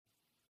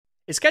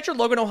Is catcher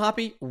Logan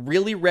O'Hoppe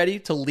really ready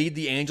to lead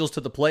the Angels to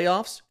the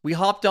playoffs? We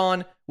hopped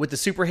on with the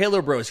Super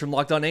Halo Bros from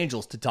Locked On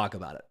Angels to talk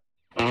about it.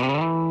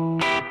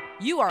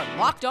 You are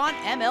Locked On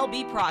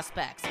MLB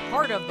Prospects,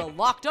 part of the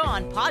Locked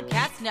On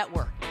Podcast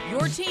Network,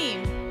 your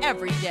team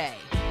every day.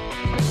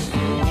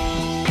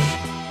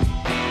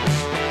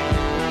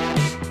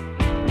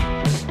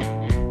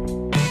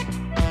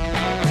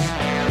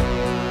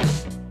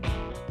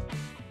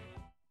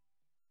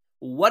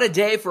 What a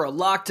day for a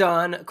Locked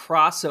On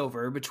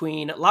crossover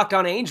between Locked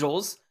On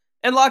Angels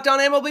and Locked On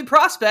MLB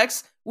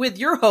Prospects with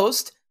your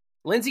host,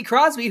 Lindsey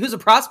Crosby, who's a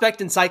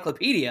prospect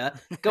encyclopedia,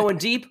 going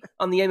deep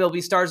on the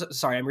MLB stars.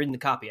 Sorry, I'm reading the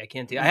copy. I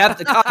can't do. I have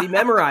the copy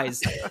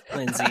memorized,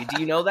 Lindsey. Do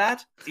you know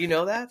that?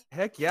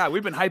 Heck yeah.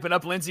 We've been hyping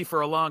up Lindsey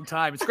for a long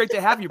time. It's great to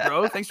have you,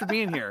 bro. Thanks for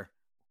being here.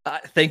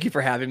 Thank you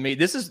for having me.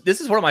 This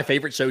is one of my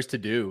favorite shows to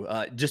do,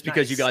 just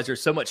because you guys are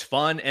so much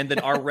fun, and then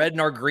our red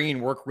and our green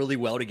work really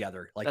well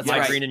together. Like That's my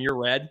right. green and your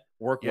red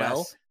work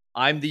well.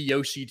 I'm the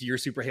Yoshi to your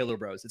Super Halo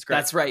Bros. It's great.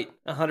 That's right,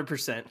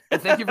 100%.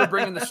 And thank you for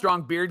bringing the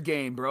strong beard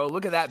game, bro.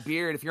 Look at that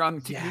beard. If you're on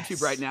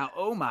YouTube right now,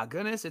 oh my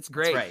goodness, it's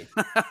great.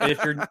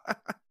 That's right. And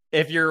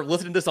if you're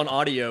listening to this on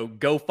audio,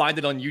 go find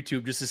it on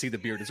YouTube just to see the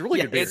beard. It's a really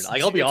good beard.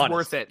 I'll be honest.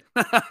 Worth it.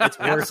 It's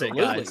worth it,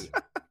 guys.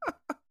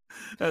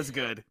 That's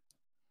good.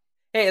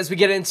 Hey, as we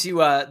get into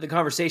the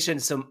conversation,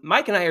 so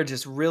Mike and I are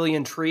just really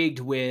intrigued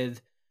with,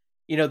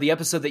 the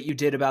episode that you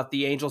did about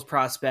the Angels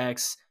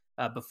prospects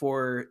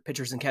before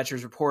pitchers and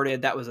catchers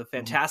reported. That was a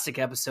fantastic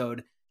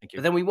episode. Thank you.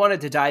 But then we wanted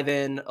to dive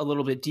in a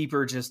little bit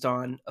deeper just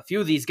on a few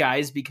of these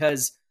guys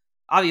because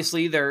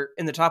obviously they're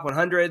in the top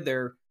 100.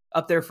 They're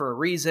up there for a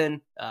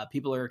reason.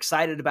 People are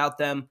excited about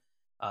them.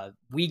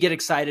 We get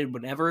excited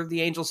whenever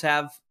the Angels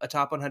have a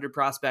top 100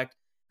 prospect,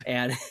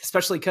 and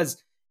especially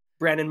because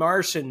Brandon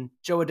Marsh and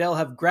Joe Adell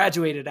have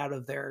graduated out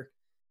of their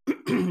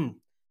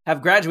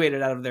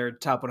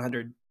top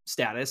 100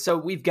 status. So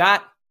we've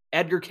got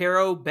Edgar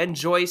Quero, Ben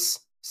Joyce,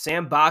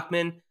 Sam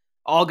Bachman,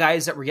 all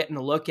guys that we're getting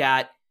to look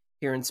at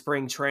here in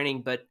spring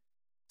training. But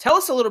tell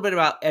us a little bit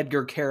about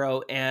Edgar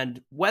Quero and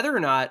whether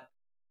or not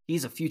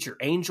he's a future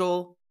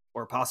Angel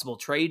or a possible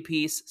trade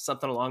piece,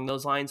 something along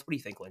those lines. What do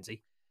you think,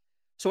 Lindsey?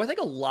 So I think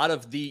a lot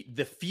of the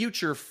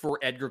future for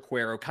Edgar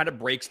Quero kind of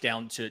breaks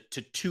down to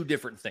two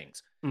different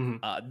things.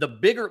 Mm-hmm. The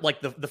bigger,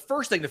 like the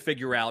first thing to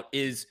figure out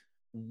is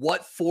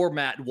what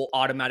format will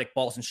automatic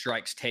balls and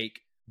strikes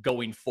take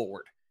going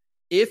forward.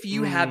 If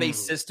you have a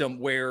system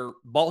where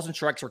balls and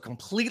strikes are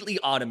completely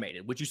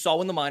automated, which you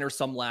saw in the minors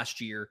some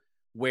last year,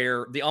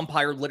 where the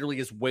umpire literally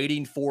is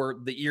waiting for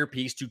the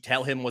earpiece to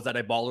tell him was that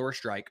a ball or a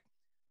strike,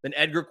 then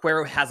Edgar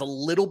Quero has a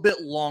little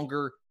bit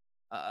longer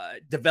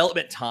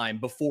development time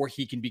before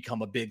he can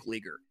become a big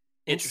leaguer.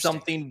 It's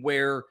something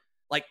where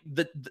like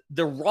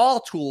the raw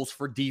tools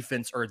for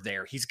defense are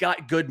there. He's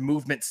got good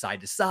movement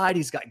side to side.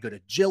 He's got good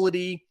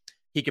agility.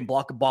 He can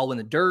block a ball in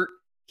the dirt.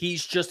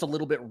 He's just a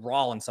little bit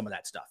raw on some of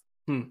that stuff.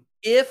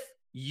 If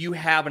you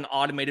have an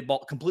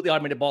completely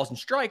automated balls and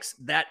strikes,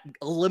 that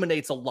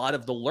eliminates a lot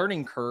of the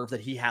learning curve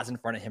that he has in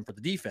front of him for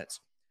the defense.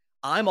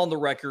 I'm on the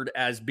record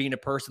as being a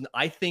person,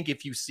 I think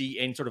if you see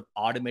any sort of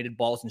automated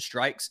balls and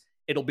strikes,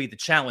 it'll be the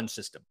challenge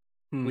system.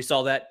 We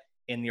saw that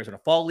in the Arizona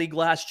Fall League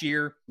last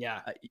year.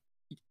 Yeah.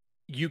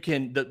 You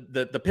can,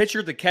 the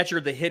pitcher, the catcher,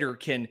 the hitter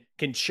can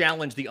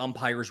challenge the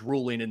umpire's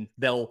ruling, and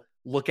they'll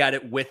look at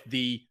it with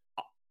the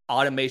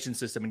automation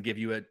system and give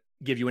you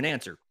an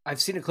answer. I've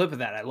seen a clip of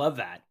that. I love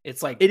that.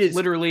 It's like it is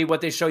literally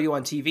what they show you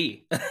on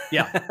TV.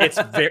 Yeah,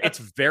 it's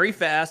very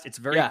fast. It's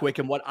very quick.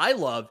 And what I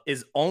love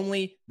is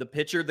only the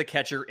pitcher, the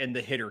catcher, and the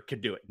hitter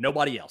could do it.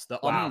 Nobody else.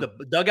 The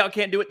dugout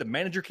can't do it. The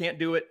manager can't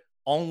do it.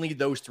 Only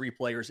those three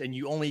players, and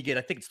you only get,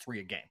 I think it's 3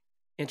 a game.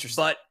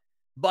 Interesting.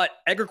 But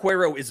Edgar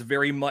Quero is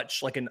very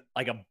much like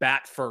a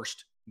bat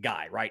first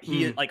guy, right?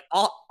 He is like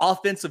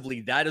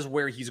offensively, that is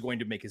where he's going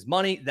to make his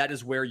money. That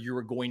is where you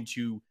are going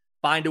to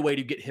find a way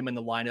to get him in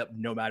the lineup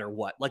no matter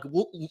what. Like,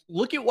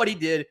 look at what he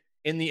did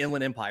in the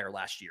Inland Empire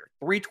last year.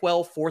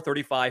 312,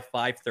 435,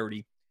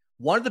 530.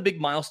 One of the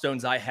big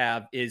milestones I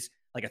have is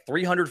like a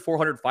 300,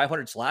 400,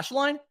 500 slash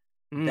line.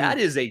 That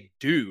is a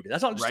dude.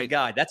 That's not just a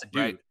guy. That's a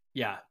dude. Right.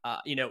 Yeah.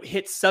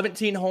 Hit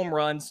 17 home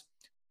runs,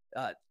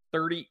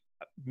 30,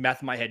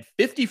 math in my head,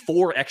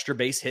 54 extra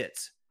base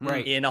hits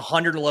in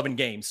 111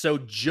 games. So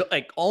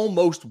like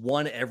almost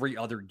won every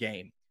other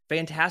game.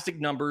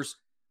 Fantastic numbers.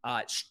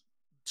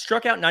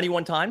 Struck out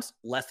 91 times,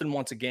 less than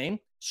once a game.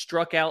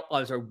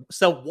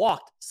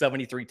 Walked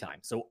 73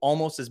 times. So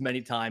almost as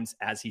many times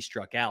as he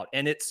struck out.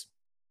 And it's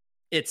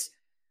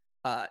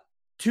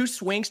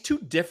two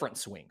different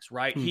swings,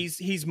 right?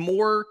 He's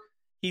more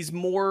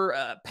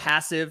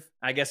passive,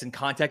 I guess, and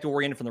contact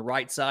oriented from the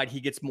right side.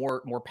 He gets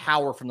more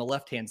power from the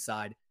left-hand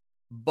side.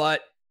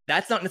 But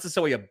that's not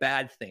necessarily a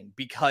bad thing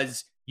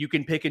because you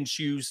can pick and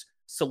choose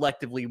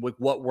selectively with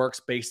what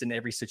works based in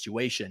every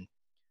situation.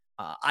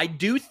 I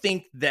do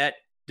think that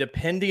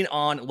depending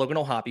on Logan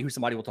O'Hoppe, who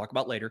somebody will talk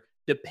about later,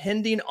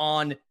 depending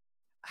on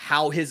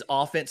how his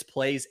offense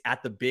plays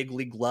at the big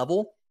league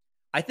level,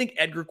 I think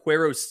Edgar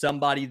Quero is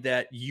somebody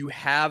that you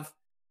have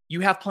you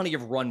have plenty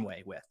of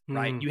runway with,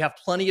 right? You have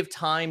plenty of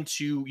time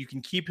you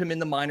can keep him in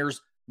the minors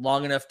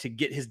long enough to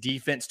get his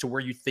defense to where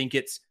you think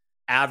it's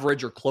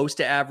average or close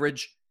to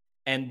average.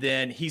 And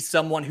then he's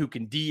someone who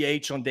can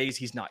DH on days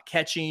he's not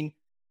catching,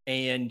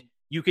 and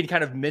you can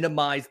kind of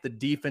minimize the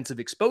defensive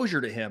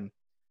exposure to him.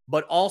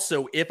 But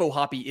also, if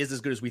O'Hoppe is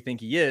as good as we think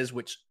he is,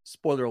 which,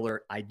 spoiler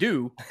alert, I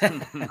do,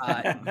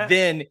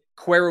 then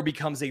Cuero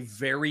becomes a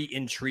very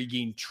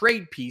intriguing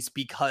trade piece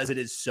because it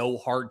is so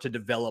hard to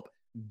develop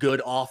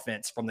good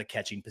offense from the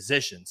catching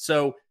position.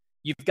 So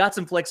you've got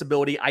some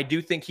flexibility. I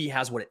do think he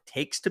has what it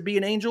takes to be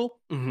an Angel.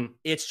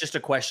 It's just a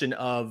question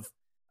of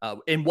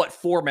in what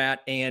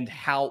format and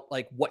how,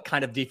 like, what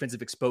kind of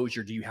defensive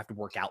exposure do you have to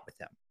work out with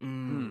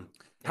him?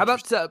 How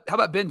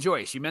about Ben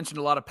Joyce? You mentioned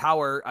a lot of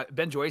power.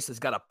 Ben Joyce has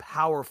got a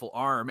powerful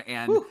arm,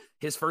 and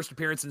his first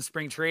appearance in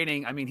spring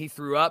training, I mean, he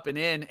threw up and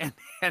in,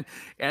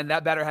 and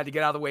that batter had to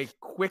get out of the way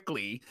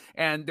quickly.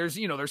 And there's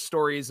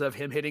stories of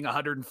him hitting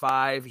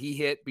 105. He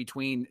hit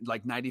between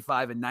like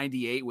 95 and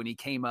 98 when he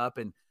came up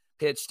and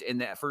pitched in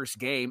that first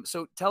game.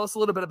 So tell us a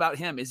little bit about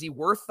him. Is he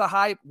worth the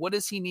hype? What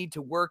does he need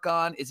to work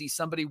on? Is he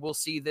somebody we'll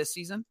see this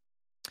season?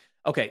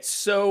 Okay,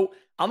 so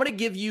I'm going to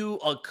give you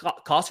a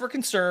cause for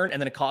concern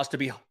and then a cause to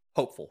be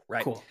hopeful,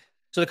 right? Cool.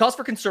 So the cause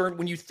for concern,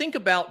 when you think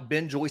about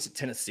Ben Joyce at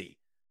Tennessee,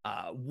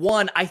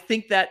 one, I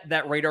think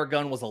that radar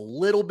gun was a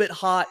little bit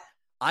hot.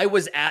 I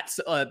was at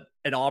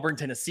an Auburn,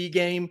 Tennessee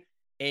game,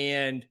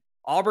 and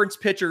Auburn's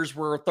pitchers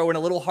were throwing a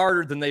little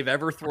harder than they've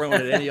ever thrown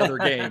at any other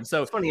game.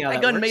 So that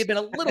gun may have been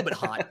a little bit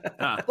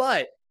hot.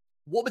 But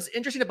what was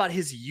interesting about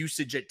his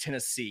usage at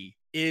Tennessee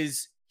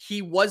is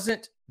he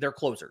wasn't their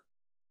closer.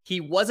 He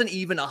wasn't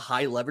even a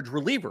high leverage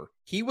reliever.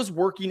 He was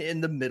working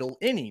in the middle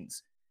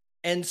innings.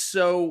 And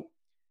so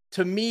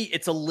to me,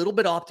 it's a little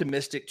bit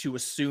optimistic to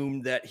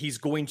assume that he's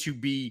going to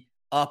be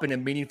up in a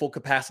meaningful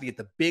capacity at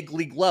the big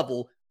league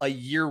level a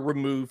year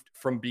removed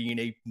from being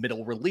a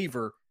middle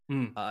reliever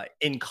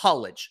in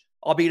college,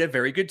 albeit a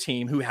very good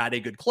team who had a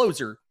good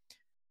closer.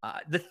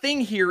 The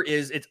thing here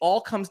is it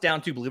all comes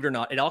down to, believe it or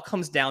not, it all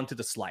comes down to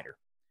the slider.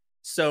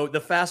 So the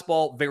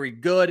fastball, very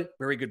good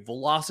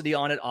velocity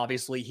on it.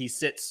 Obviously, he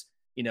sits,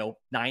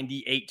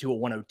 98 to a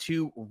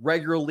 102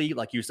 regularly.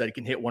 Like you said, he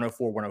can hit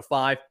 104,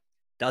 105.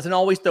 Doesn't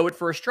always throw it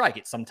for a strike.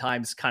 It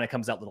sometimes kind of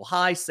comes out a little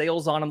high,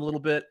 sails on him a little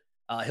bit.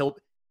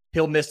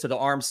 He'll miss to the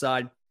arm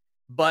side,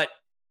 but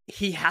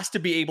he has to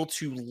be able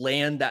to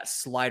land that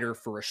slider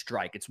for a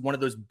strike. It's one of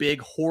those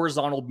big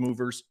horizontal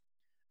movers.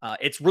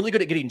 It's really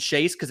good at getting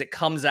chased because it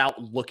comes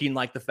out looking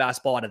like the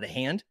fastball out of the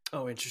hand.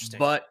 Oh, interesting.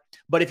 But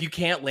if you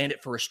can't land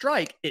it for a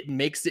strike, it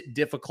makes it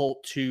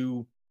difficult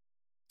to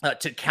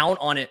count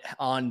on it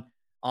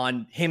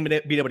on him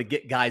being able to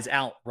get guys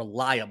out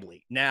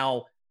reliably.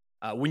 Now,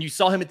 when you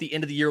saw him at the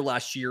end of the year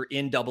last year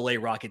in AA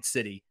Rocket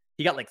City,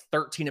 he got like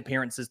 13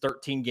 appearances,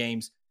 13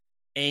 games,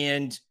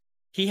 and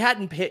he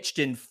hadn't pitched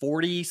in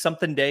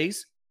 40-something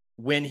days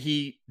when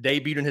he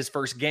debuted in his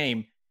first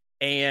game,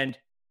 and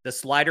the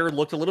slider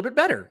looked a little bit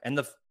better, and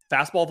the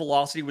fastball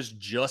velocity was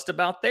just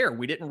about there.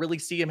 We didn't really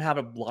see him have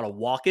a lot of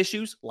walk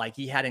issues like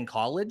he had in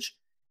college,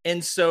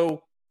 and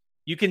so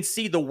you can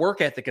see the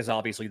work ethic is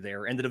obviously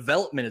there, and the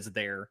development is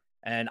there.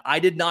 And I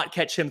did not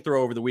catch him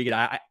throw over the weekend.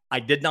 I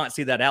did not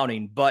see that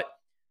outing, but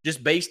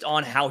just based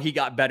on how he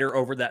got better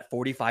over that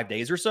 45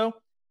 days or so,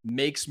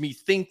 makes me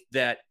think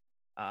that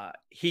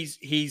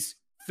he's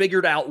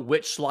figured out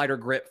which slider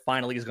grip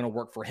finally is going to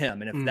work for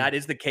him. And if that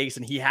is the case,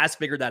 and he has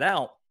figured that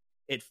out,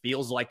 it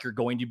feels like you're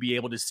going to be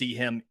able to see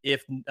him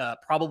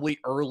probably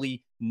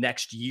early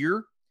next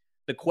year.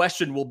 The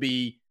question will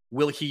be,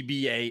 will he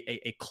be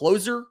a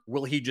closer?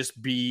 Will he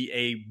just be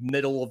a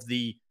middle of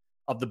the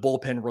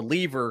bullpen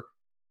reliever?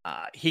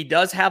 He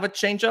does have a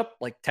changeup,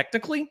 like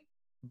technically,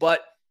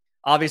 but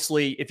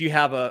obviously if you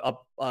have an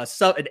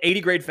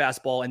 80 grade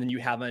fastball and then you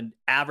have an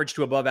average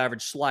to above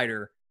average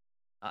slider,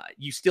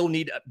 you still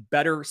need a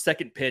better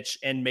second pitch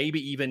and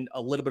maybe even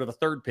a little bit of a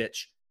third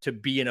pitch to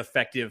be an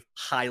effective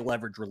high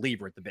leverage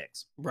reliever at the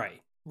bigs.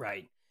 Right.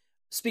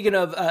 Speaking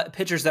of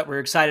pitchers that we're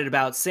excited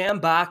about, Sam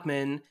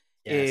Bachman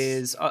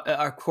is,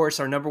 of course,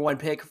 our number one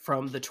pick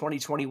from the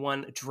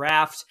 2021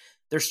 draft.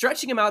 They're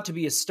stretching him out to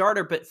be a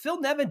starter, but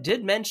Phil Nevin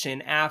did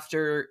mention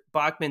after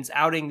Bachman's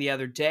outing the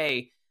other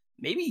day,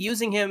 maybe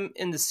using him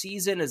in the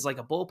season as like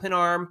a bullpen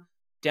arm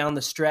down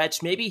the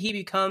stretch. Maybe he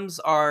becomes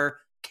our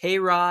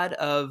K-Rod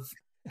of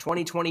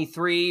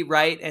 2023,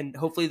 right? And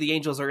hopefully the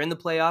Angels are in the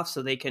playoffs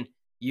so they can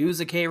use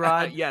a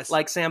K-Rod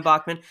like Sam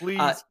Bachman.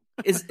 Please.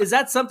 Is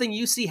that something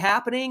you see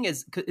happening?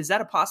 Is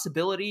that a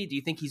possibility? Do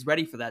you think he's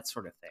ready for that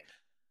sort of thing?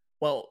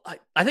 Well,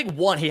 I think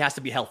one, he has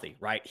to be healthy,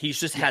 right? He's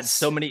just had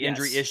so many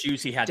injury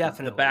issues. He had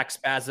the back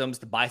spasms,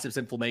 the biceps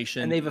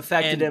inflammation. And they've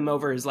affected him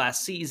over his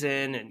last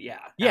season. And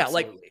absolutely.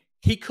 Like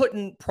he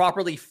couldn't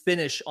properly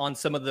finish on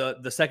some of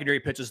the secondary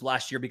pitches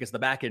last year because of the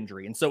back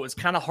injury. And so it's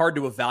kind of hard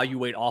to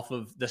evaluate off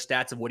of the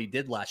stats of what he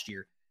did last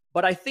year.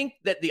 But I think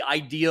that the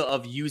idea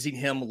of using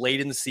him late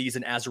in the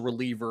season as a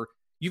reliever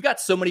you've got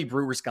so many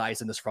Brewers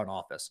guys in this front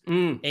office.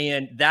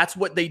 And that's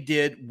what they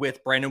did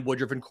with Brandon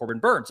Woodruff and Corbin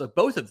Burns. So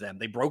both of them,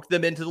 they broke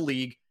them into the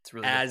league That's a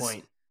really good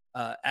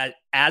point.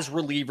 As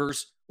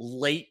relievers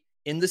late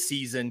in the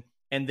season,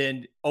 and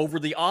then over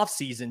the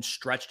offseason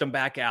stretched them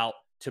back out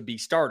to be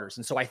starters.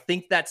 And so I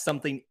think that's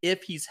something,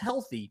 if he's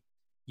healthy,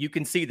 you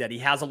can see that he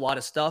has a lot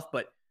of stuff,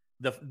 but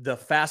the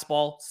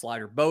fastball,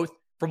 slider, both.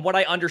 From what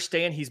I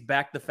understand, he's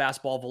backed the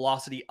fastball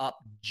velocity up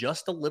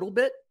just a little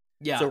bit.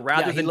 Yeah. So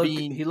rather than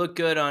he looked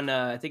good on,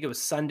 I think it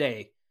was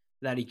Sunday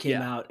that he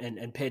came out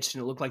and pitched,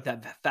 and it looked like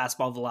that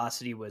fastball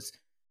velocity was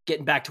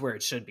getting back to where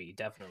it should be.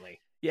 Definitely.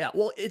 Yeah.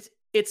 Well, it's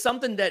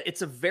something that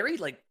it's a very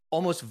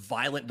almost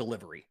violent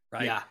delivery,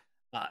 right? Yeah.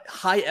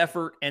 High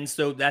effort. And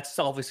so that's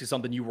obviously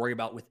something you worry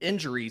about with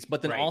injuries,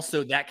 but then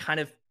also that kind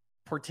of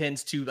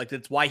pertains to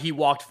that's why he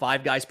walked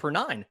 5 guys per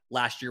 9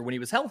 last year when he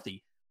was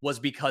healthy, was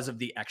because of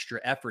the extra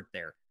effort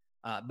there.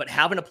 But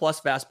having a plus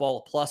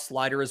fastball, a plus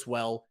slider as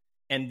well.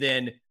 And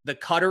then the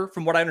cutter,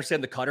 from what I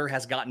understand, the cutter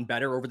has gotten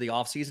better over the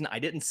offseason. I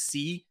didn't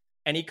see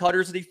any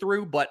cutters that he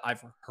threw, but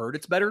I've heard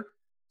it's better.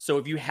 So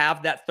if you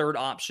have that third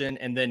option,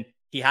 and then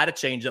he had a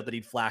changeup that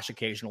he'd flash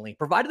occasionally,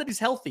 provided that he's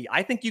healthy,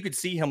 I think you could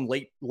see him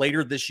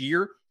later this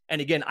year. And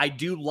again, I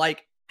do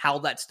like how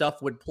that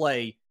stuff would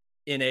play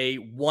in a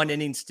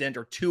 1-inning stint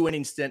or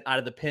 2-inning stint out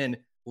of the pen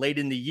late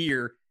in the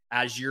year,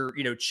 as you're,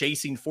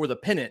 chasing for the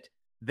pennant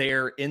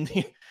there in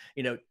the,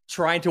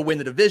 trying to win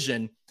the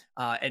division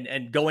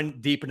and going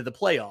deep into the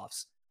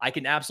playoffs. I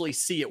can absolutely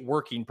see it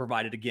working,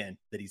 provided again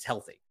that he's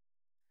healthy.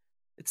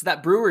 It's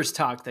that Brewers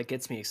talk that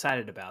gets me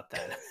excited about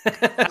that.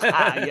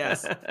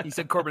 Yes. You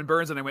said Corbin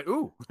Burns, and I went,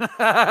 ooh.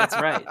 That's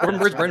right. Corbin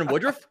Burns, Brandon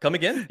Woodruff, come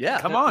again? Yeah.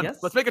 Come on.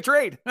 Yes. Let's make a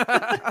trade.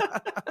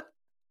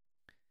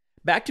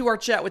 Back to our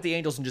chat with the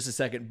Angels in just a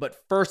second. But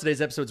first,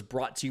 today's episode is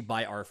brought to you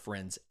by our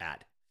friends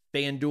at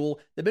FanDuel.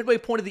 The midway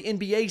point of the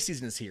NBA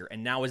season is here,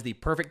 and now is the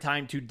perfect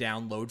time to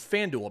download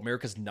FanDuel,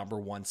 America's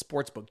 #1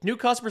 sportsbook. New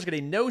customers get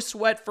a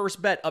no-sweat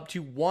first bet up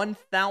to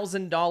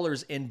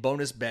 $1,000 in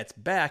bonus bets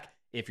back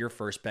if your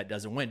first bet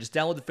doesn't win. Just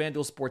download the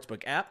FanDuel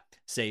Sportsbook app.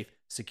 Safe,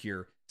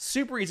 secure,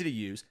 super easy to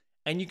use,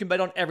 and you can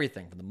bet on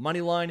everything from the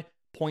money line,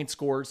 point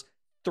scores,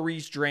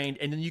 threes drained,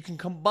 and then you can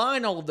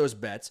combine all of those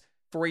bets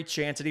for a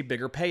chance at a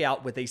bigger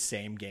payout with a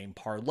same-game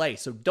parlay.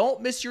 So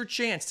don't miss your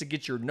chance to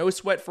get your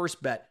no-sweat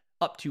first bet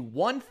up to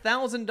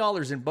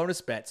 $1,000 in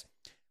bonus bets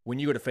when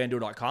you go to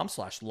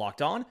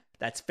FanDuel.com/lockedon.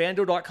 That's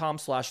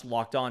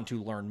FanDuel.com/lockedon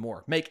to learn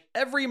more. Make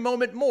every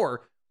moment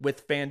more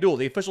with FanDuel,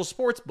 the official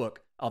sportsbook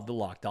of the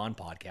Locked On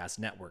Podcast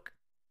Network.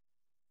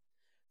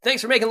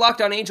 Thanks for making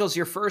Locked On Angels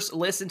your first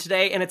listen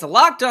today, and it's a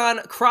Locked On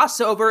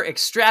crossover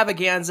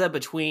extravaganza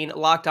between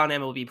Locked On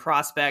MLB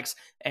Prospects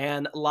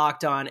and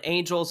Locked On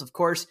Angels. Of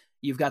course,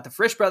 you've got the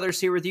Frisch Brothers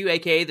here with you,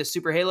 aka the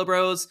Super Halo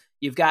Bros.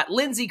 You've got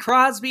Lindsey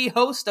Crosby,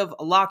 host of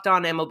Locked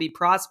On MLB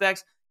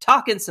Prospects,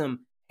 talking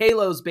some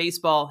Halos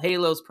baseball,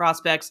 Halos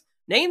prospects,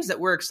 names that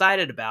we're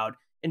excited about.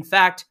 In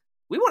fact,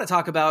 we want to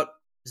talk about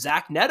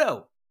Zach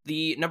Neto,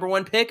 the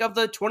 #1 pick of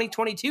the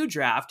 2022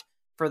 draft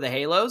for the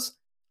Halos.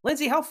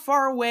 Lindsey, how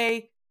far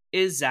away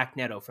is Zach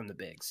Neto from the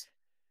bigs?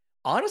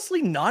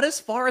 Honestly, not as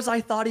far as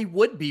I thought he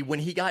would be when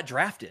he got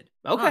drafted.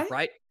 Okay.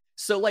 Right?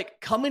 So,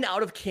 coming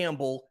out of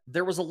Campbell,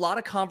 there was a lot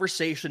of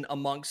conversation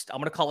amongst, I'm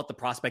going to call it the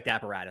prospect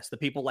apparatus, the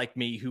people like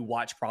me who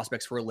watch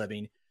prospects for a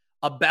living,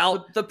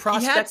 about the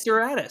prospect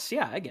apparatus.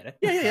 Yeah, I get it.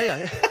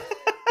 Yeah.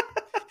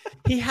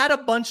 He had a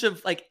bunch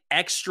of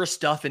extra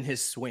stuff in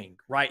his swing,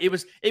 right? It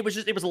was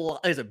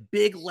a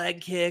big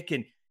leg kick,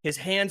 and his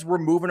hands were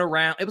moving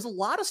around. It was a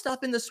lot of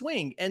stuff in the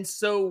swing. And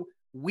so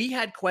we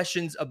had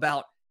questions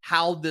about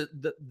how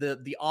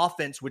the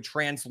offense would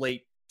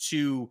translate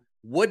to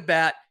wood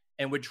bat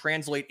and would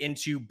translate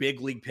into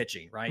big league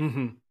pitching, right?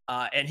 Mm-hmm.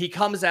 And he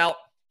comes out,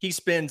 he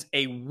spends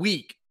a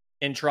week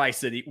in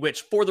Tri-City,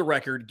 which, for the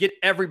record, get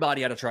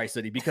everybody out of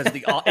Tri-City, because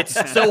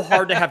it's so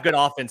hard to have good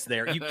offense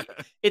there.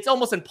 It's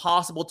almost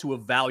impossible to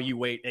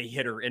evaluate a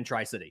hitter in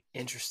Tri-City.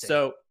 Interesting.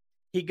 So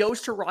he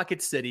goes to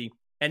Rocket City,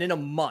 and in a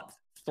month,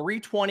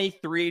 320,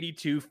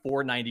 382,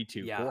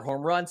 492, 4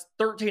 home runs,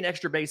 13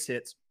 extra base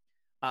hits.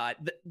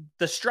 The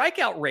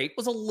strikeout rate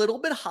was a little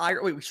bit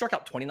higher. We struck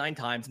out 29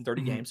 times in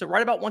 30 games, so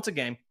right about once a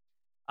game.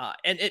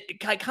 And it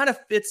kind of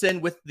fits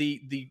in with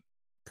the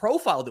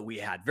profile that we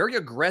had. Very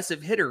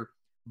aggressive hitter,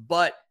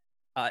 but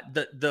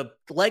the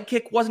leg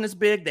kick wasn't as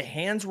big. The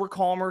hands were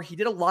calmer. He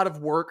did a lot of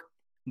work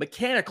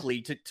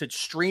mechanically to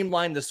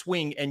streamline the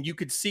swing, and you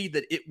could see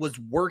that it was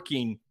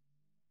working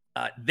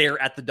there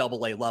at the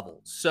AA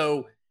level.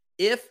 So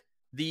if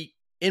the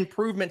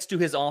improvements to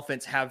his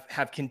offense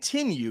have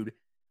continued,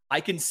 I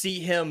can see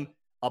him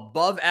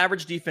above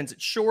average defense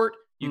at short.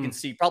 You can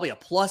see probably a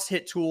plus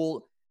hit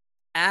tool,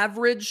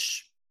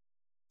 average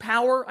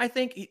power. I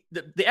think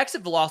the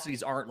exit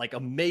velocities aren't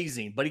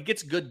amazing, but he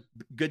gets good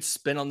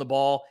spin on the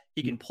ball.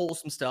 He can pull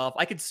some stuff.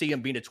 I could see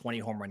him being a 20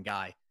 home run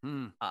guy.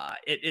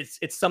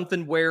 It's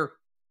something where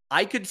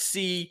I could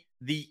see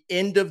the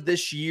end of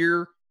this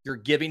year. You're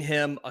giving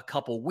him a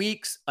couple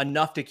weeks,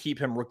 enough to keep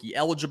him rookie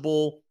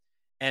eligible.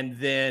 And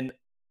then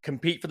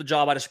compete for the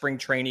job out of spring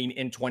training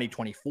in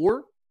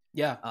 2024.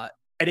 Yeah.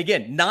 And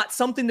again, not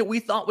something that we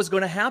thought was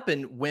going to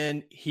happen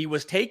when he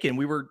was taken.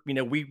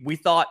 We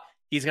thought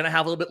he's going to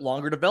have a little bit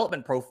longer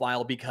development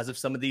profile because of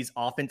some of these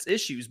offense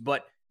issues.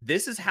 But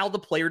this is how the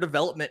player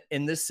development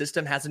in this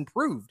system has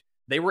improved.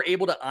 They were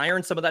able to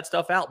iron some of that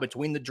stuff out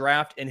between the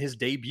draft and his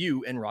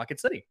debut in Rocket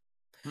City.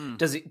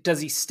 Does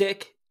he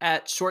stick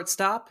at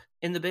shortstop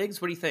in the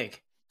bigs? What do you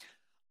think?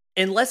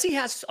 Unless he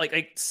has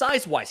like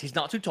size wise, he's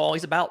not too tall.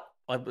 He's about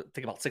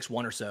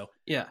 6'1" or so.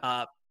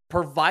 Yeah.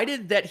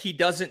 Provided that he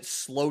doesn't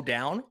slow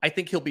down, I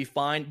think he'll be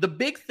fine. The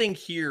big thing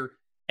here,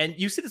 and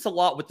you see this a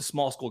lot with the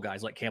small school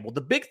guys like Campbell,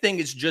 the big thing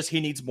is just he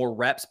needs more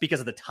reps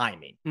because of the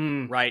timing,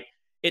 right?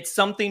 It's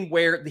something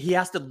where he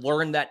has to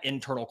learn that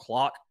internal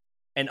clock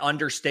and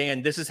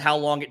understand this is how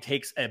long it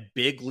takes a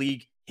big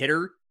league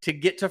hitter to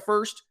get to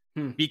first,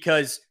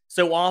 because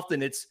so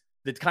often it's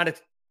the kind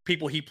of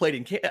people he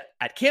played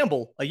at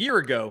Campbell a year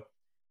ago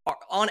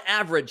on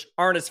average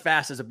aren't as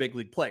fast as a big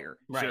league player.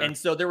 Right. And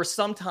so there were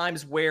some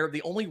times where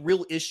the only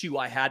real issue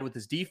I had with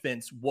his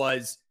defense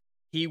was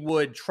he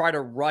would try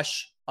to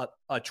rush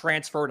a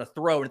transfer and a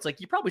throw. And it's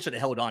like, you probably should have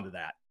held on to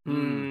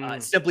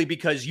that simply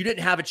because you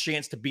didn't have a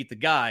chance to beat the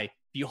guy.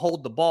 If you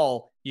hold the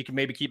ball, you can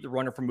maybe keep the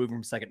runner from moving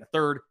from second to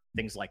third,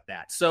 things like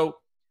that. So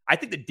I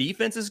think the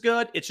defense is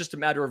good. It's just a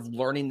matter of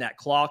learning that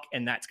clock,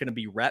 and that's going to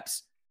be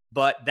reps.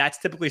 But that's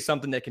typically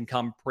something that can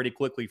come pretty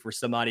quickly for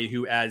somebody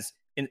who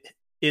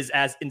is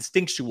as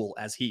instinctual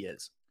as he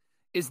is.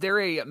 Is there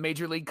a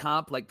major league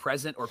comp, like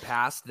present or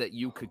past, that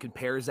you could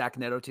compare Zach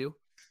Neto to?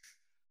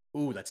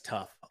 Ooh, that's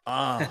tough.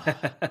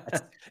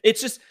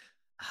 It's just,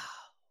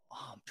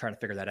 I'm trying to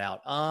figure that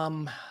out.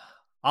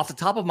 Off the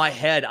top of my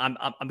head, I'm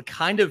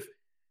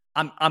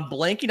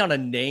blanking on a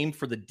name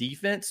for the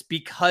defense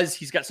because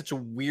he's got such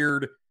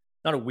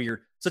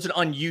such an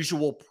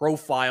unusual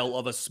profile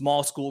of a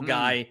small school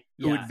guy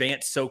who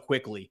advanced so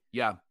quickly.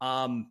 Yeah.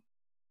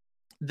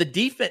 The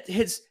defense,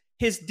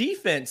 his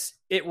defense,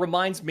 it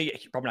reminds me,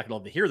 you're probably not going to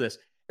love to hear this.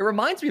 It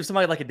reminds me of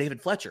somebody like a David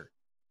Fletcher.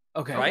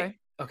 Okay. Right?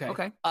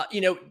 Okay.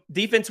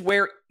 Defense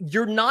where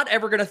you're not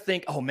ever going to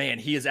think, oh man,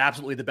 he is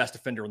absolutely the best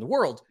defender in the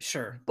world.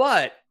 Sure.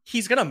 But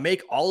he's going to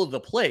make all of the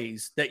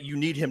plays that you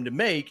need him to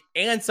make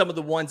and some of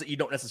the ones that you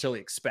don't necessarily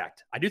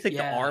expect. I do think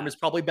the arm is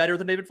probably better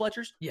than David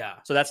Fletcher's. Yeah.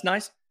 So that's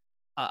nice.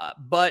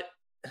 But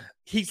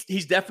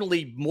he's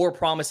definitely more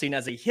promising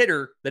as a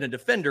hitter than a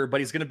defender, but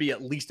he's going to be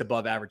at least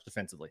above average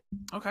defensively.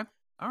 Okay.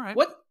 All right.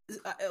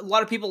 A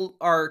lot of people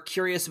are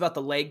curious about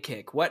the leg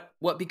kick.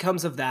 What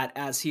becomes of that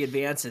as he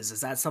advances?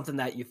 Is that something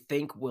that you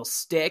think will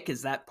stick?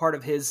 Is that part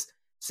of his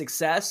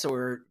success,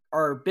 or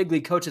are big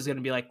league coaches going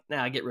to be like,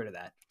 nah, get rid of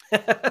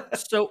that?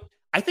 So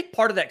I think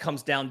part of that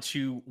comes down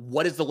to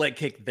what is the leg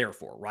kick there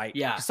for, right?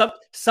 Yeah.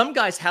 Some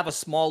guys have a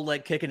small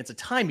leg kick and it's a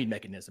timing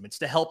mechanism. It's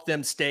to help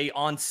them stay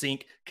on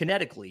sync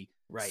kinetically.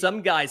 Right.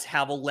 Some guys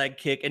have a leg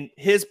kick, and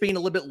his being a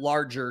little bit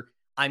larger,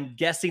 I'm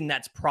guessing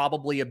that's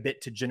probably a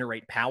bit to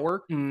generate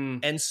power.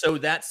 And so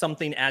that's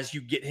something, as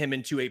you get him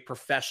into a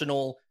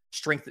professional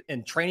strength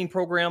and training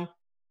program,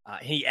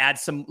 he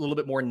adds a little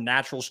bit more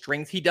natural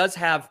strength. He does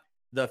have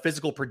the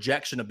physical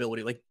projection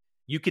ability. Like,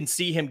 you can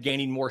see him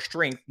gaining more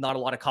strength. Not a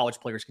lot of college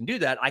players can do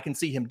that. I can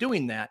see him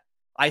doing that.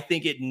 I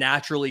think it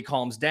naturally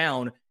calms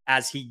down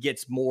as he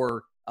gets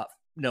more,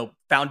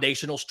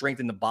 foundational strength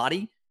in the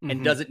body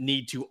and doesn't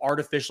need to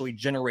artificially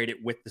generate it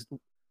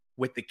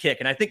with the kick.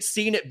 And I think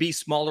seeing it be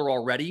smaller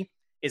already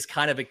is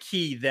kind of a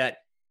key, that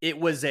it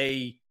was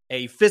a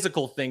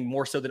physical thing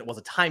more so than it was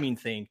a timing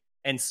thing.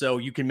 And so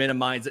you can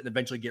minimize it and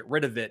eventually get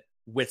rid of it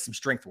with some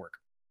strength work.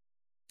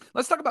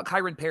 Let's talk about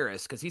Kyren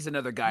Paris, because he's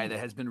another guy that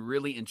has been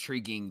really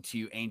intriguing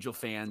to Angel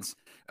fans.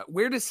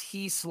 Where does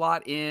he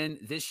slot in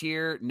this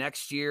year,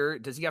 next year?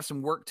 Does he have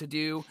some work to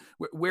do?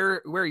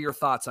 Where are your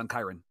thoughts on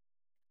Kyren?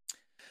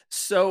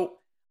 So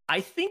I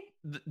think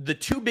the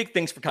two big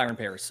things for Kyren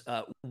Paris,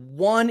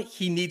 one,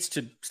 he needs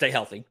to stay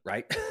healthy,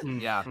 right?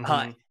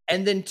 Yeah.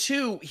 And then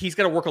two, he's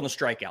got to work on the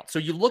strikeout. So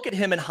you look at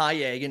him in high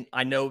A, and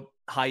I know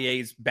high A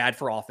is bad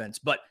for offense,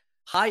 but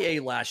high A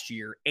last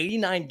year,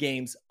 89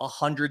 games,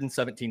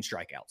 117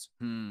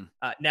 strikeouts.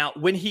 Now,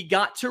 when he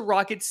got to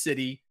Rocket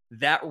City,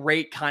 that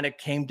rate kind of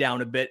came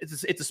down a bit.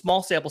 It's a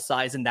small sample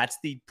size, and that's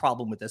the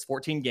problem with this.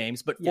 14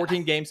 games, but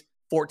 14 games,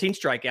 14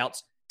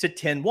 strikeouts to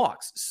 10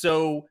 walks.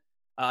 So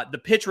the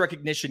pitch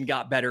recognition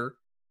got better.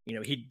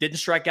 He didn't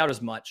strike out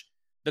as much.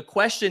 The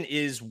question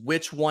is,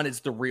 which one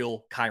is the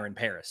real Kyren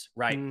Paris,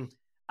 right?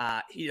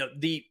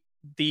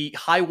 The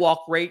high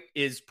walk rate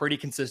is pretty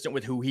consistent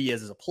with who he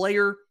is as a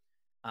player.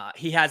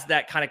 He has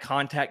that kind of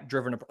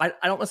contact-driven approach.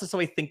 I don't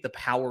necessarily think the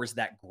power is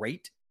that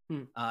great.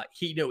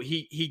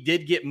 He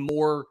did get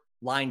more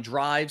line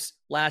drives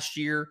last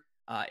year.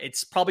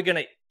 It's probably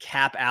going to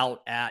cap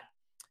out at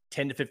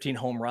 10 to 15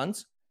 home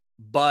runs,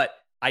 but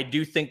I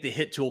do think the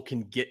hit tool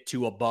can get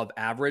to above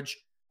average.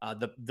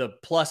 The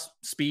plus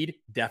speed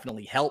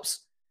definitely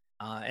helps.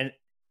 And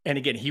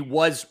again, he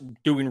was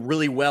doing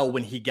really well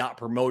when he got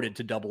promoted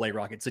to AA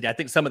Rocket City. I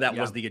think some of that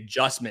was the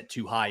adjustment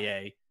to high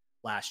A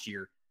last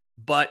year.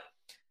 But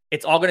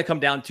it's all going to come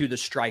down to the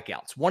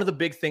strikeouts. One of the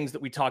big things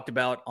that we talked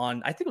about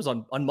on, I think it was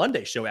on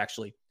Monday's show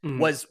actually,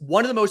 was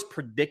one of the most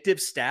predictive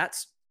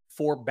stats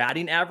for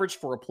batting average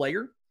for a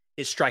player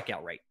is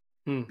strikeout rate.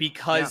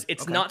 Because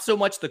it's not so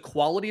much the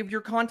quality of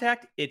your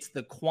contact, it's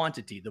the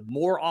quantity. The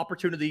more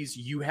opportunities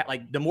you have,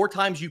 like the more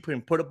times you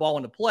can put a ball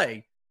into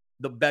play,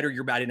 the better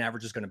your batting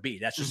average is going to be.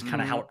 That's just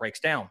kind of how it breaks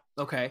down.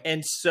 Okay.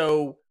 And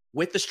so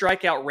with the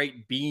strikeout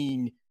rate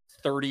being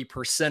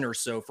 30% or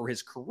so for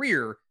his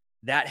career,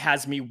 that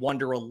has me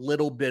wonder a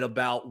little bit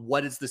about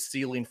what is the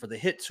ceiling for the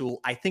hit tool.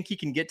 I think he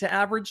can get to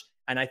average.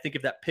 And I think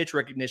if that pitch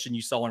recognition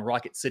you saw in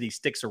Rocket City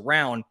sticks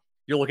around,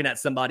 you're looking at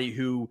somebody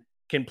who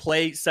can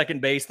play second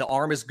base. The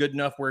arm is good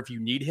enough where if you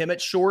need him at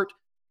short,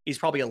 he's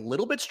probably a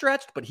little bit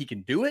stretched, but he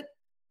can do it.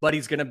 But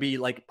he's going to be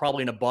like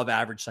probably an above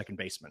average second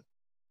baseman.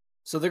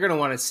 So they're going to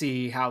want to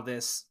see how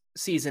this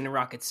season in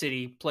Rocket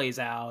City plays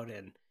out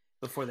and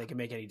before they can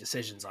make any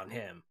decisions on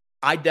him.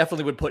 I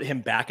definitely would put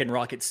him back in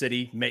Rocket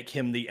City, make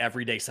him the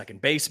everyday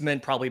second baseman,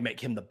 probably make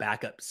him the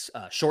backup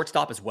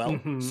shortstop as well,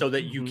 so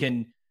that you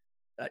can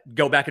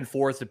go back and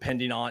forth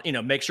depending on,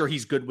 make sure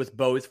he's good with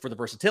both for the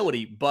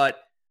versatility,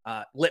 but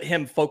let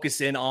him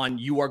focus in on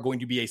you are going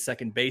to be a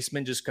second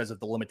baseman just because of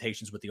the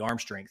limitations with the arm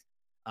strength.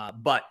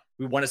 But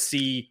we want to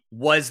see,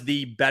 was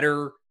the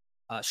better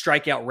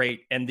strikeout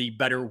rate and the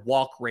better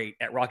walk rate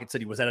at Rocket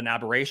City, was that an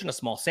aberration, a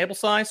small sample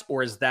size,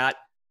 or is that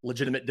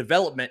legitimate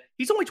development?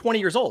 He's only 20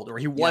 years old, or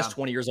he was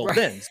 20 years old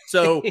then.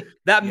 So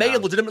that may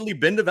have legitimately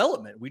been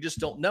development. We just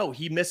don't know.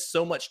 He missed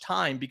so much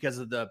time because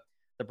of the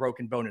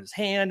broken bone in his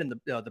hand and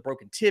the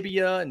broken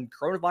tibia and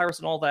coronavirus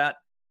and all that,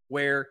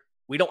 where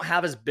we don't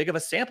have as big of a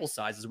sample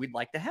size as we'd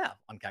like to have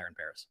on Kyren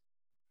Paris.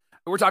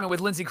 We're talking with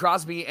Lindsey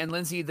Crosby, and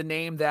Lindsey, the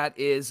name that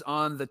is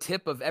on the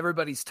tip of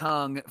everybody's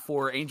tongue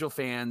for Angel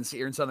fans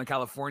here in Southern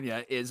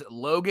California is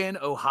Logan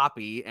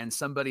O'Hoppe, and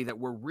somebody that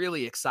we're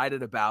really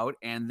excited about.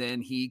 And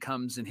then he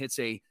comes and hits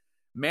a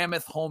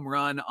mammoth home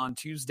run on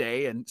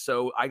Tuesday. And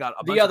so I got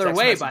a bunch of text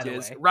messages. By the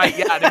way. Right.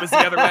 Yeah. And it was the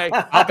other way.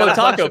 I got a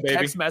bunch of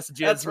text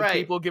messages with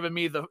people giving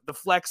me the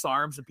flex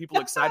arms and people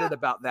excited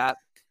about that.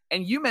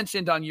 And you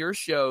mentioned on your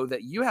show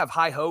that you have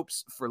high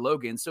hopes for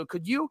Logan. So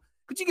could you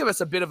give us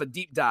a bit of a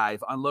deep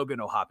dive on Logan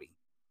O'Hoppe?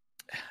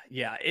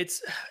 Yeah,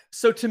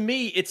 so to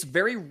me, it's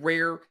very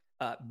rare,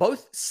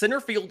 both center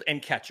field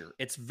and catcher.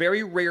 It's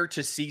very rare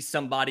to see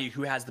somebody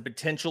who has the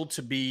potential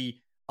to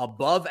be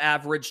above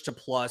average to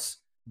plus,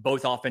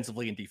 both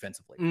offensively and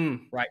defensively,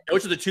 right?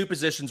 Those are the two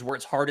positions where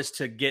it's hardest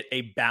to get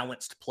a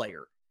balanced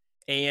player.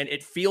 And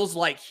it feels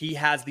like he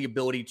has the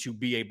ability to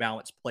be a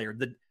balanced player.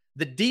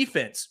 The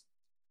defense,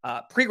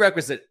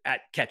 prerequisite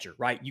at catcher,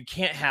 right? You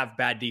can't have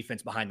bad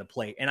defense behind the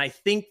plate. And I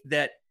think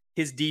that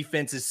his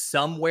defense is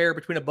somewhere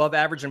between above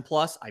average and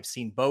plus. I've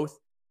seen both.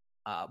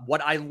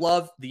 What I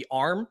love, the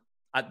arm,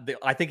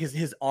 I think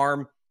his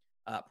arm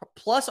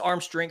plus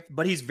arm strength,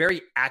 but he's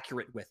very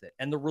accurate with it.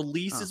 And the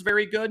release is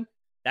very good.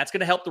 That's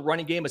going to help the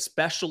running game,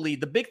 especially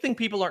the big thing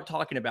people aren't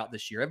talking about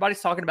this year.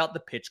 Everybody's talking about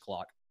the pitch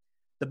clock.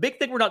 The big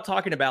thing we're not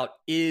talking about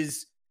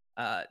is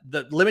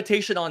the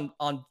limitation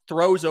on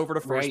throws over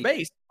to first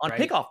base, on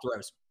pickoff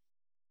throws.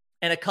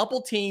 And a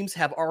couple teams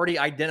have already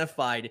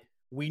identified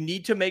we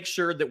need to make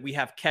sure that we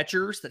have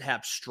catchers that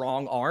have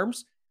strong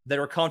arms that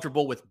are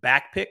comfortable with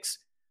back picks,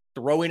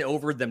 throwing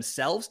over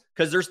themselves,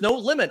 because there's no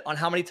limit on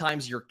how many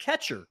times your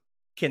catcher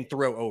can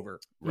throw over.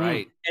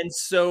 Right. And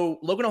so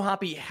Logan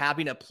O'Hoppe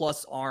having a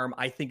plus arm,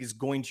 I think, is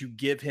going to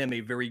give him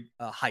a very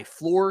high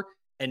floor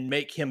and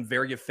make him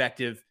very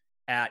effective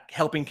at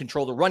helping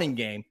control the running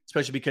game,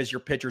 especially because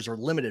your pitchers are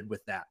limited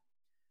with that.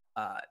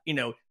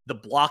 The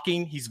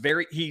blocking,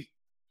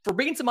 for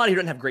being somebody who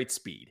doesn't have great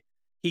speed,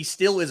 he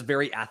still is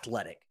very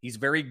athletic. He's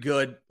very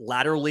good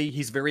laterally.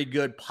 He's very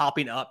good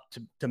popping up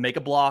to make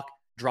a block,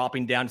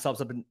 dropping down,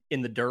 himself up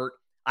in the dirt.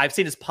 I've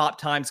seen his pop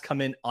times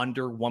come in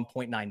under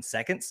 1.9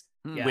 seconds,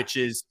 which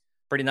is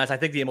pretty nice. I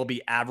think the MLB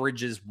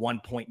average is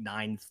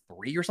 1.93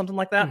 or something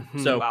like that.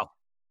 So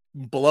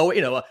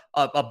below,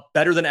 a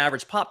better than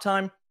average pop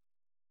time.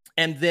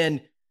 And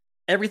then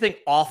everything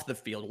off the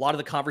field, a lot of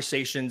the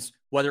conversations,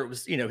 whether it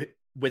was,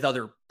 with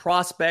other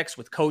prospects,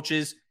 with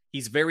coaches,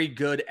 he's very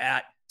good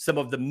at some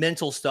of the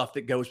mental stuff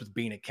that goes with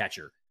being a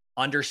catcher,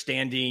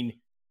 understanding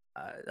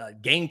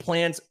game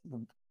plans,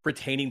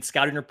 retaining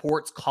scouting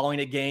reports, calling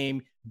a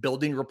game,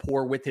 building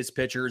rapport with his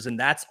pitchers. And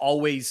that's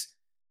always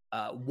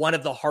one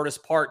of the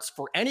hardest parts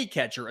for any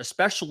catcher,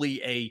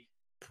 especially a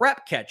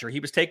prep catcher. He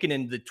was taken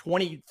in the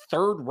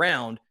 23rd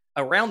round,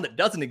 a round that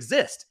doesn't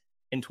exist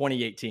in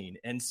 2018.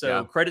 And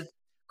so credit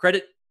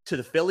to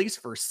the Phillies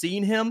for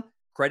seeing him,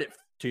 credit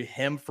to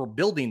him for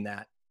building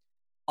that.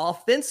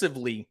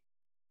 Offensively,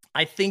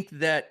 I think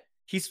that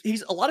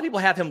he's a lot of people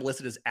have him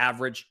listed as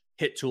average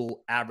hit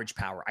tool, average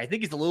power. I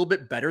think he's a little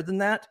bit better than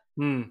that.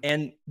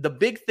 And the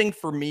big thing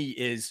for me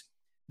is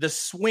the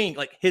swing.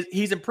 Like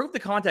he's improved the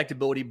contact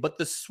ability, but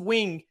the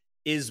swing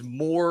is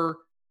more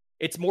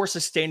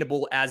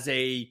sustainable as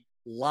a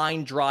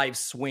line drive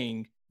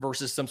swing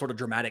versus some sort of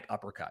dramatic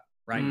uppercut,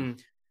 right?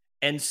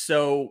 And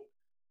so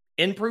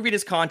improving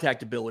his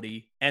contact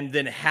ability and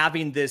then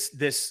having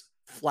this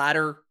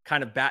flatter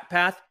kind of bat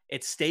path.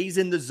 It stays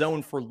in the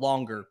zone for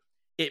longer.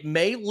 It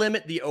may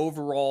limit the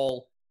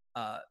overall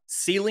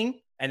ceiling,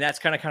 and that's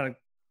kind of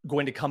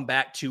going to come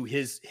back to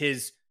his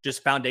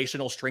just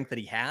foundational strength that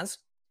he has.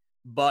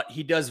 But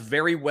he does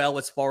very well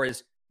as far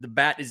as the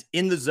bat is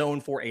in the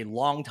zone for a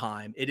long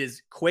time. It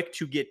is quick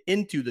to get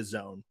into the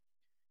zone.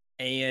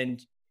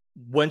 And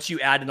once you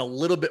add in a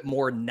little bit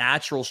more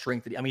natural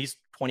strength, I mean, he's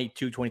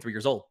 22, 23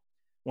 years old.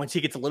 Once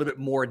he gets a little bit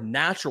more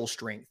natural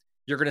strength,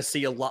 you're going to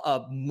see a lot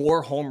of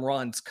more home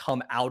runs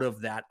come out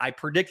of that. I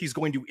predict he's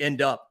going to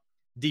end up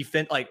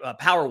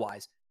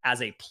power-wise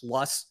as a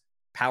plus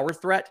power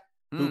threat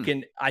who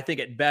can, I think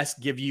at best,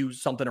 give you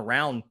something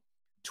around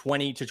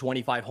 20 to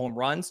 25 home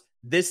runs.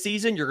 This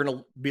season, you're going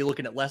to be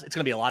looking at less. It's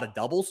going to be a lot of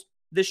doubles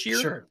this year.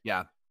 Sure.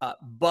 Yeah.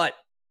 But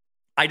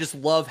I just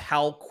love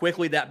how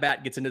quickly that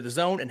bat gets into the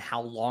zone and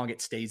how long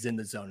it stays in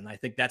the zone. And I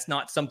think that's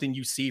not something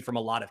you see from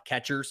a lot of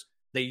catchers.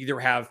 They either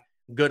have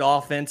good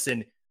offense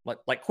and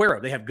like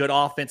Cuero, they have good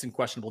offense and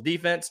questionable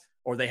defense,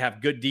 or they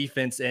have good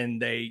defense and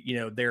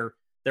their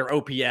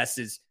OPS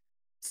is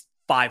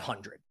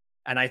 500.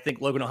 And I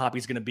think Logan O'Hoppe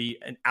is going to be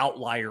an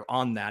outlier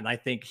on that. And I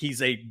think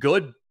he's a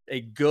good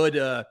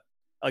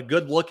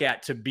look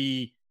at to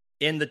be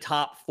in the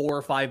top 4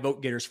 or 5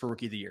 vote getters for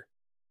Rookie of the Year.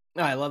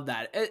 I love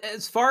that.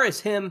 As far as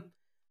him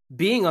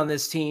being on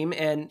this team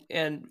and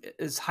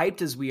as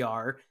hyped as we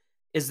are,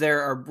 is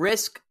there a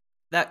risk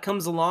that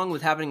comes along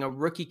with having a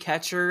rookie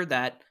catcher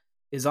that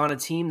is on a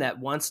team that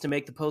wants to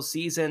make the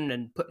postseason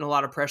and putting a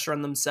lot of pressure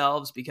on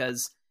themselves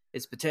because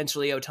it's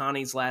potentially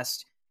Ohtani's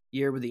last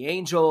year with the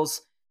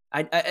Angels?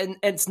 And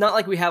it's not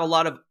like we have a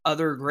lot of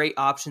other great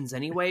options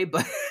anyway,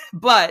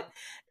 but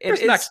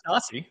there's Max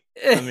Stassi.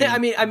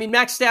 I mean,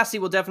 Max Stassi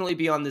will definitely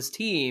be on this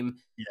team,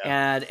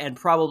 and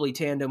probably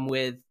tandem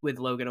with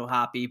Logan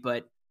O'Hoppe.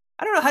 But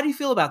I don't know. How do you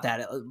feel about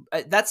that?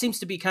 That seems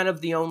to be kind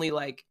of the only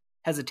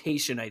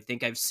hesitation I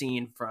think I've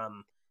seen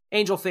from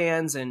Angel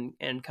fans and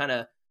kind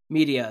of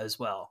media as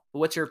well. But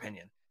what's your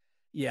opinion?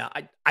 Yeah,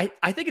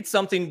 I think it's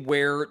something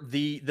where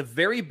the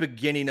very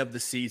beginning of the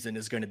season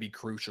is going to be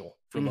crucial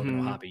for Logan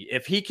O'Hoppe.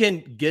 If he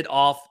can get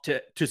off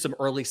to some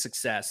early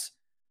success,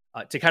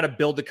 to kind of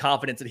build the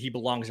confidence that he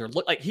belongs there.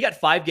 Look, like he got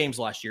 5 games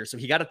last year, so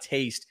he got a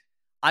taste.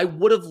 I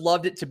would have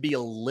loved it to be a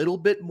little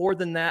bit more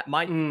than that.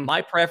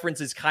 My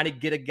preference is kind of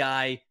get a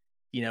guy,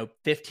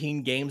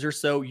 15 games or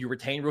so. You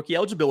retain rookie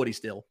eligibility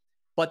still,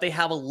 but they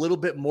have a little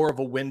bit more of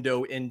a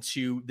window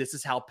into this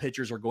is how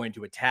pitchers are going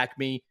to attack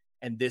me,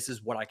 and this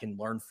is what I can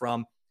learn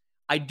from.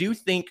 I do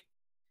think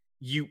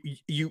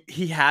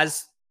he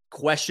has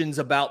questions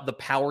about the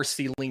power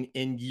ceiling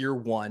in year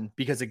one,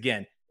 because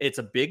again, it's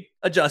a big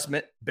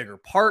adjustment, bigger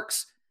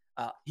parks.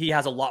 He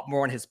has a lot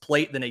more on his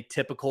plate than a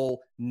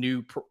typical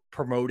new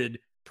promoted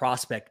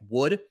prospect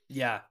would.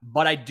 Yeah.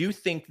 But I do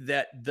think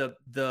that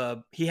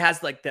he has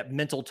that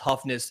mental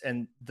toughness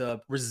and the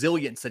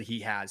resilience that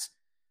he has.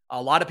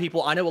 A lot of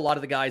people, I know a lot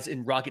of the guys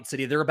in Rocket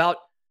City, they're about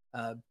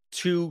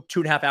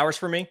 2.5 hours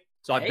from me.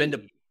 So I've been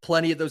to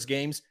plenty of those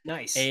games.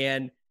 Nice.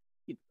 And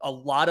a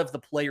lot of the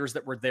players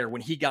that were there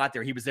when he got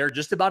there, he was there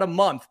just about a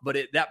month, but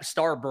that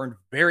star burned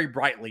very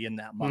brightly in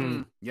that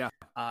month. Yeah.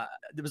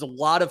 There was a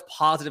lot of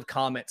positive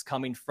comments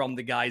coming from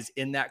the guys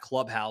in that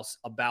clubhouse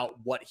about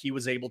what he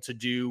was able to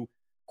do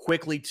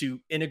quickly to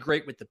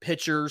integrate with the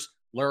pitchers,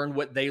 learn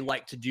what they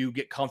like to do,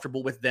 get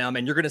comfortable with them.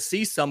 And you're going to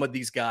see some of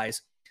these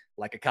guys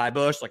like a Kai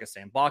Bush, like a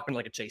Sam Bachman,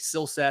 like a Chase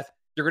Silseth.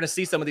 You're going to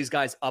see some of these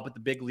guys up at the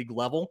big league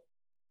level.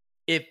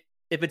 If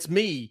it's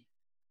me,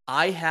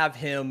 I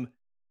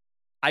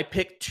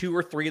pick 2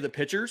 or 3 of the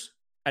pitchers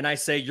and I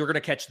say, you're going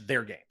to catch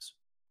their games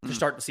to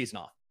start the season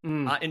off.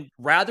 And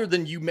rather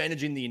than you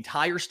managing the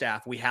entire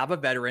staff, we have a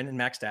veteran in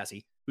Max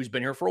Stassi who's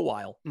been here for a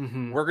while.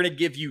 We're going to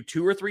give you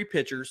 2 or 3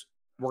 pitchers.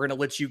 We're going to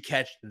let you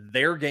catch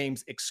their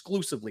games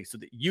exclusively so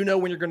that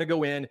when you're going to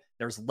go in.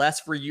 There's less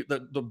for you.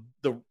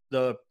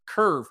 The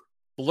curve,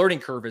 the learning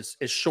curve is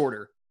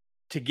shorter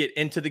to get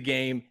into the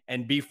game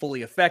and be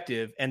fully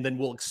effective. And then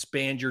we'll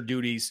expand your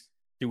duties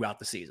throughout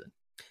the season.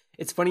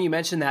 It's funny you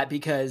mentioned that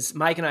because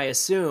Mike and I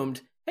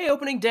assumed, hey,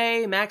 opening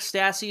day, Max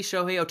Stassi,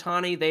 Shohei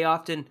Ohtani, they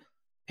often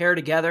pair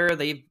together.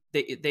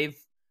 They've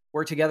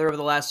worked together over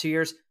the last 2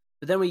 years.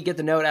 But then we get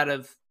the note out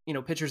of,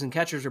 pitchers and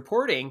catchers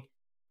reporting,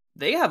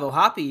 they have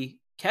O'Hoppe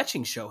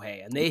catching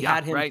Shohei, and they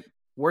had him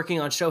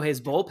working on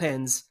Shohei's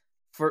bullpens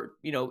for,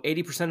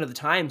 80% of the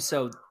time.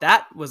 So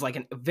that was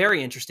a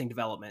very interesting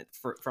development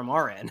from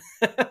our end.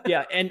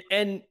 Yeah.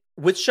 And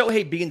with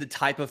Shohei being the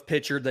type of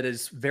pitcher that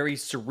is very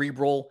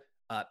cerebral,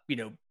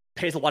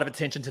 pays a lot of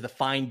attention to the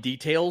fine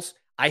details,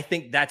 I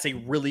think that's a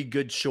really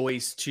good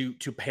choice to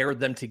pair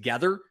them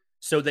together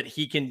so that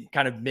he can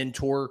kind of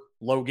mentor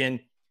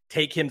Logan,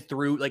 take him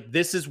through,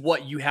 this is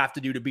what you have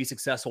to do to be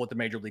successful at the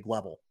major league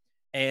level.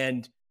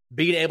 And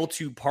being able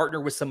to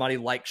partner with somebody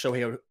like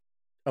Shohei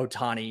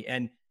Ohtani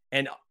and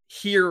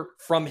hear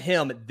from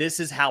him, this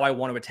is how I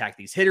want to attack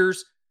these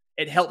hitters.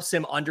 It helps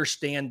him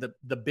understand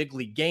the big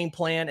league game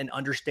plan and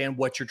understand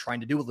what you're trying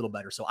to do a little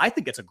better. So I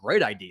think it's a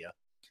great idea.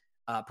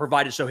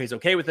 provided Shohei's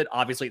okay with it.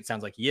 Obviously, it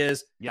sounds like he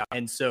is. Yeah.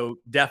 And so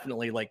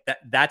definitely like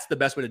that's the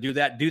best way to do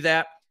that. Do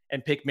that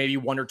and pick maybe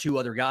one or two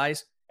other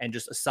guys and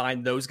just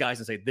assign those guys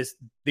and say,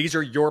 these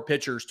are your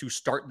pitchers to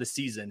start the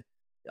season.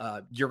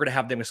 You're going to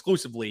have them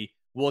exclusively.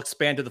 We'll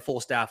expand to the full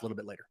staff a little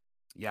bit later.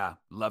 Yeah,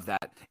 love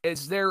that.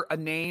 Is there a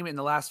name in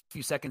the last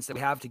few seconds that we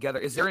have together?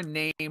 Is there a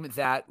name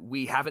that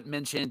we haven't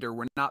mentioned or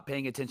we're not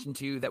paying attention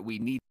to that we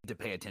need to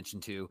pay attention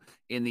to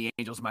in the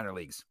Angels minor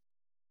leagues?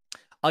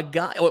 A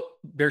guy, well,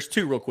 there's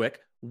two real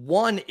quick.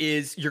 One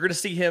is you're going to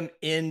see him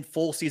in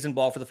full season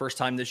ball for the first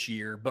time this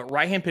year, but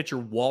right-hand pitcher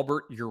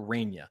Walbert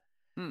Urania.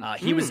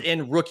 He was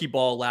in rookie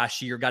ball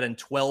last year, got in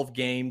 12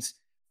 games,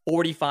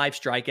 45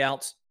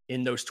 strikeouts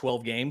in those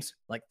 12 games,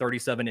 like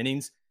 37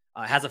 innings.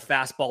 Has a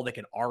fastball that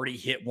can already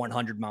hit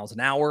 100 miles an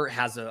hour,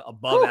 has a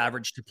above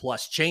average to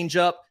plus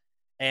changeup.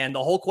 And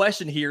the whole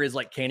question here is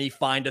like, can he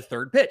find a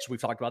third pitch? We've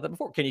talked about that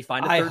before. Can he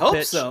find a third pitch? I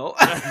hope so.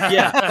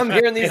 Yeah, I'm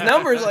hearing these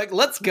numbers like,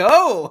 let's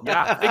go.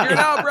 Yeah, figure it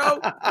out,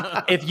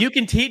 bro. If you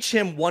can teach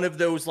him one of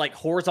those like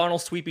horizontal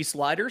sweepy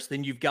sliders,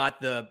 then you've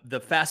got the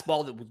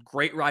fastball that was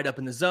great right up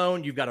in the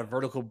zone. You've got a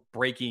vertical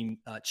breaking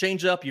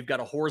changeup. You've got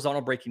a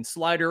horizontal breaking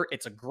slider.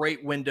 It's a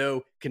great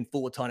window, can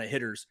fool a ton of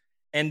hitters.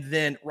 And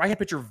then right-hand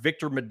pitcher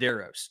Victor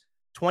Medeiros,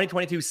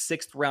 2022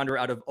 sixth rounder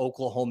out of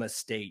Oklahoma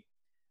State.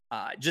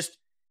 Just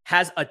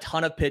has a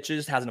ton of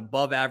pitches, has an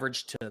above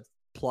average to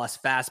plus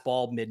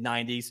fastball,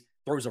 mid-90s,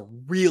 throws a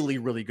really,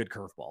 really good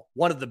curveball.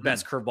 One of the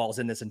best curveballs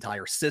in this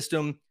entire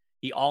system.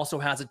 He also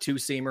has a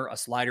two-seamer, a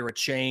slider, a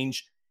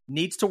change.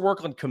 Needs to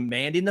work on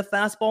commanding the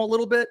fastball a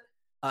little bit.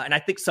 And I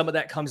think some of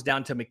that comes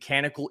down to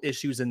mechanical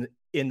issues in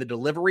the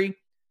delivery.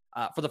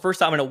 For the first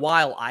time in a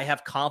while, I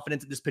have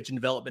confidence that this pitching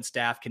development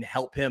staff can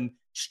help him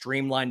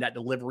streamline that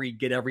delivery,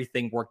 get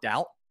everything worked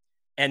out.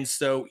 And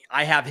so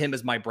I have him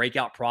as my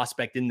breakout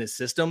prospect in this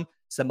system,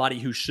 somebody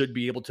who should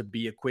be able to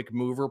be a quick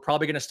mover,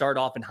 probably going to start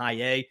off in high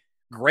A.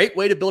 Great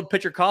way to build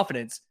pitcher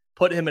confidence,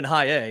 put him in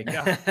high A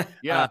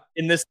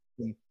in this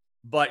system,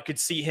 but could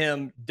see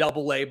him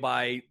double A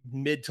by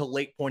mid to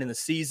late point in the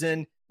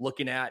season,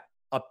 looking at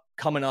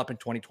coming up in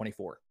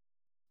 2024.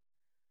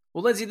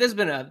 Well, Lindsay, this has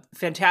been a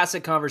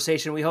fantastic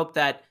conversation. We hope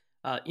that,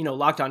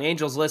 Locked On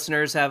Angels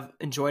listeners have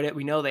enjoyed it.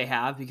 We know they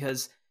have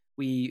because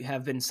we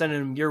have been sending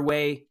them your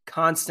way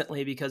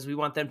constantly because we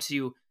want them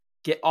to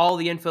get all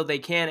the info they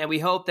can. And we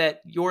hope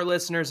that your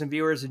listeners and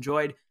viewers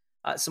enjoyed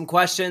some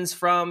questions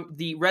from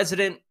the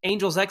resident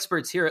Angels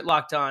experts here at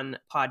Locked On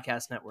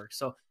Podcast Network.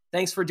 So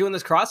thanks for doing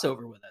this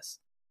crossover with us.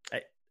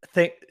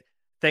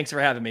 Thanks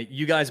for having me.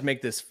 You guys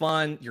make this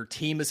fun. Your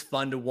team is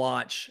fun to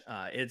watch.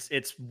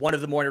 It's one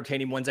of the more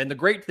entertaining ones. And the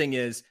great thing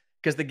is,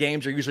 because the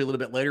games are usually a little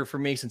bit later for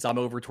me since I'm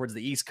over towards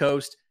the East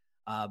Coast,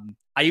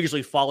 I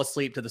usually fall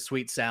asleep to the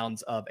sweet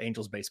sounds of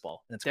Angels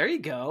baseball. There you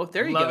go.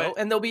 There you go.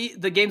 And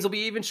the games will be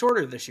even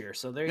shorter this year.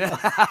 So there you go.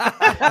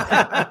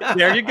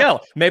 There you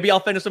go. Maybe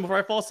I'll finish them before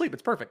I fall asleep.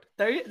 It's perfect.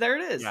 There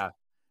it is. Yeah.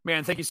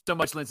 Man, thank you so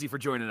much, Lindsay, for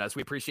joining us.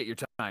 We appreciate your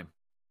time.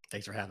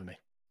 Thanks for having me.